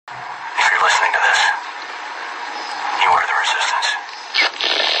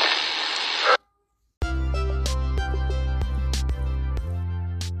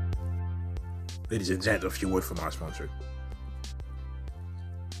Ladies and gentlemen, a few words from our sponsor.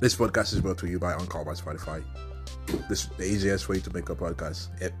 This podcast is brought to you by Encore by Spotify. This is the easiest way to make a podcast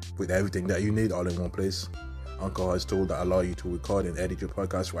with everything that you need all in one place. Encore has tools that allow you to record and edit your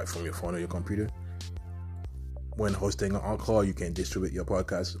podcast right from your phone or your computer. When hosting on Encore, you can distribute your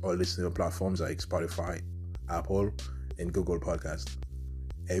podcast or listen to platforms like Spotify, Apple, and Google Podcasts.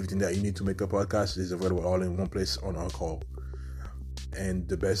 Everything that you need to make a podcast is available all in one place on Encore. And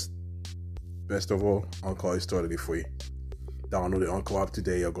the best of all, Encore is totally free. Download the Encore app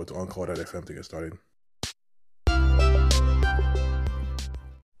today or go to encore.fm to get started.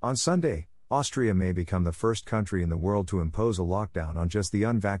 On Sunday, Austria may become the first country in the world to impose a lockdown on just the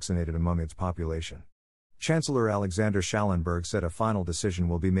unvaccinated among its population. Chancellor Alexander Schallenberg said a final decision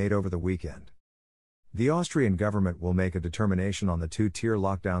will be made over the weekend. The Austrian government will make a determination on the two-tier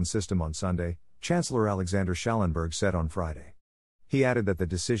lockdown system on Sunday, Chancellor Alexander Schallenberg said on Friday. He added that the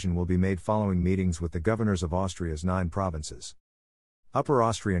decision will be made following meetings with the governors of Austria's 9 provinces. Upper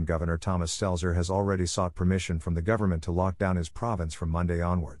Austrian Governor Thomas Stelzer has already sought permission from the government to lock down his province from Monday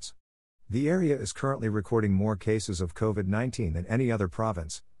onwards. The area is currently recording more cases of COVID-19 than any other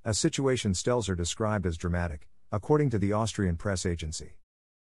province, a situation Stelzer described as dramatic, according to the Austrian press agency.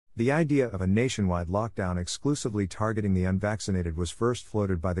 The idea of a nationwide lockdown exclusively targeting the unvaccinated was first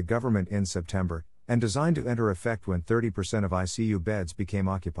floated by the government in September, and designed to enter effect when 30% of ICU beds became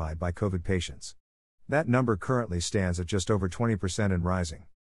occupied by COVID patients. That number currently stands at just over 20% and rising.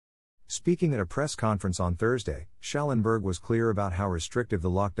 Speaking at a press conference on Thursday, Schallenberg was clear about how restrictive the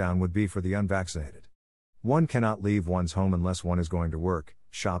lockdown would be for the unvaccinated. One cannot leave one's home unless one is going to work,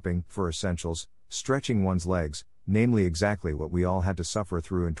 shopping, for essentials, stretching one's legs, namely exactly what we all had to suffer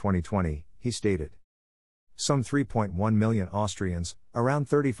through in 2020, he stated. Some 3.1 million Austrians, around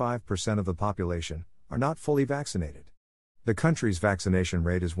 35% of the population, are not fully vaccinated. The country's vaccination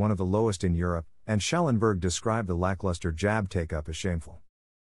rate is one of the lowest in Europe, and Schallenberg described the lackluster jab take-up as shameful.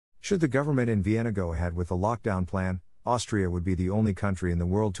 Should the government in Vienna go ahead with the lockdown plan, Austria would be the only country in the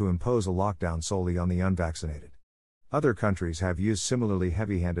world to impose a lockdown solely on the unvaccinated. Other countries have used similarly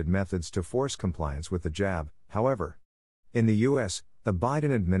heavy-handed methods to force compliance with the jab, however. In the U.S., the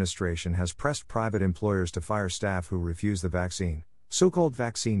Biden administration has pressed private employers to fire staff who refuse the vaccine. So-called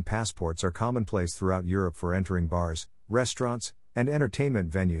vaccine passports are commonplace throughout Europe for entering bars, restaurants, and entertainment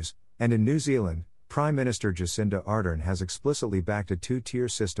venues, and in New Zealand, Prime Minister Jacinda Ardern has explicitly backed a two-tier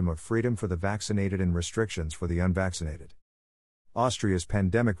system of freedom for the vaccinated and restrictions for the unvaccinated. Austria's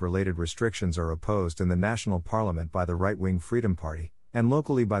pandemic-related restrictions are opposed in the national parliament by the right-wing Freedom Party, and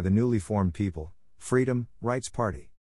locally by the newly formed People, Freedom, Rights Party.